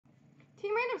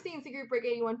Team random C&C Group break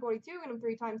 8142. Random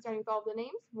 3 times standing with all of the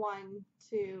names. 1,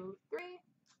 2, 3.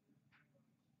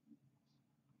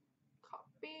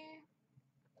 Copy.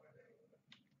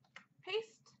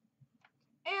 Paste.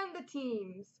 And the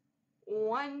teams.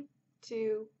 1,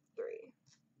 2, 3.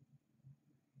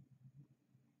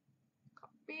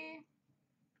 Copy.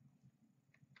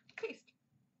 Paste.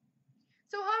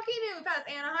 So hockey news has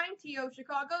Anaheim, TO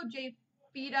Chicago,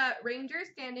 Fida Rangers,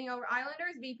 Standing Over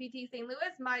Islanders, VPT St.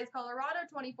 Louis, Mize Colorado,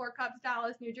 24 Cups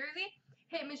Dallas, New Jersey,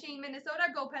 Hit Machine Minnesota,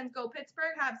 Go Pens Go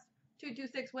Pittsburgh, Habs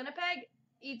 226 Winnipeg,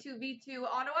 E2V2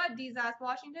 Ottawa, DZAS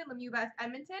Washington, Lemieux West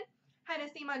Edmonton,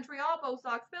 Hennessy Montreal, Bo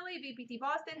Sox Philly, VPT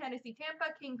Boston, Hennessy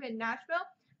Tampa, Kingpin Nashville,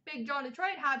 Big John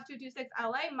Detroit, Habs 226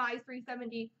 LA, Mize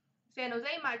 370 San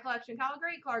Jose, My Collection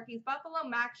Calgary, Clark East Buffalo,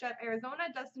 Max Chef Arizona,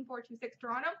 Dustin 426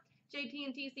 Toronto, JT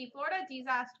and TC Florida,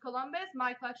 DZAS Columbus,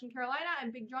 My Collection Carolina,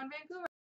 and Big John Vancouver.